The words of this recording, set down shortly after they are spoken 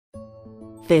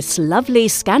This lovely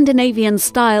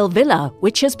Scandinavian-style villa,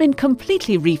 which has been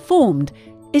completely reformed,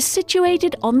 is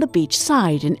situated on the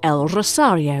beachside in El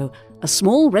Rosario, a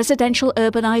small residential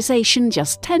urbanisation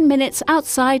just 10 minutes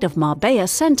outside of Marbella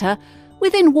centre,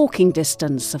 within walking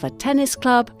distance of a tennis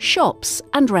club, shops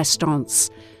and restaurants.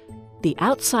 The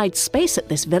outside space at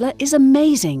this villa is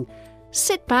amazing.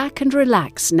 Sit back and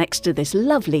relax next to this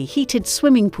lovely heated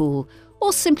swimming pool,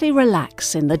 or simply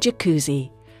relax in the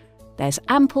jacuzzi. There's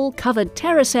ample covered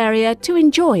terrace area to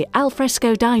enjoy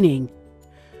alfresco dining.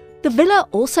 The villa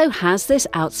also has this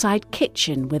outside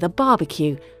kitchen with a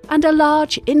barbecue and a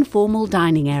large informal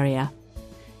dining area.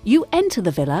 You enter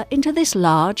the villa into this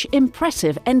large,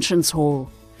 impressive entrance hall.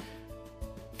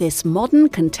 This modern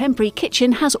contemporary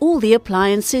kitchen has all the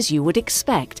appliances you would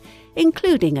expect,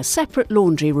 including a separate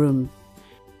laundry room.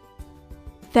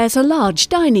 There's a large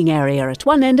dining area at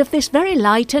one end of this very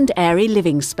light and airy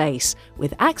living space,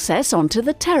 with access onto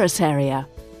the terrace area.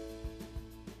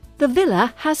 The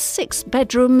villa has 6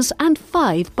 bedrooms and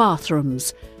 5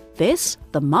 bathrooms. This,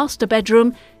 the master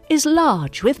bedroom, is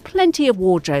large with plenty of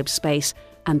wardrobe space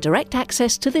and direct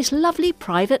access to this lovely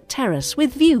private terrace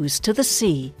with views to the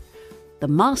sea. The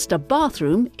master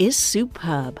bathroom is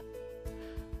superb.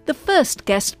 The first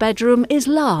guest bedroom is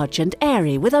large and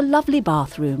airy with a lovely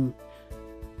bathroom.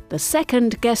 The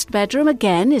second guest bedroom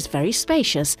again is very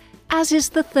spacious, as is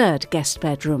the third guest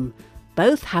bedroom.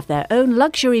 Both have their own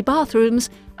luxury bathrooms,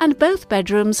 and both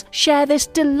bedrooms share this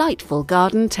delightful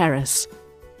garden terrace.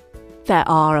 There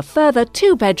are a further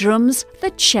 2 bedrooms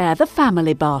that share the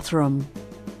family bathroom.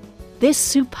 This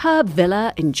superb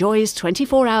villa enjoys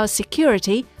 24-hour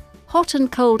security, hot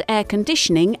and cold air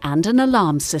conditioning and an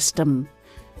alarm system.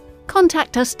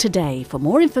 Contact us today for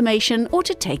more information or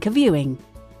to take a viewing.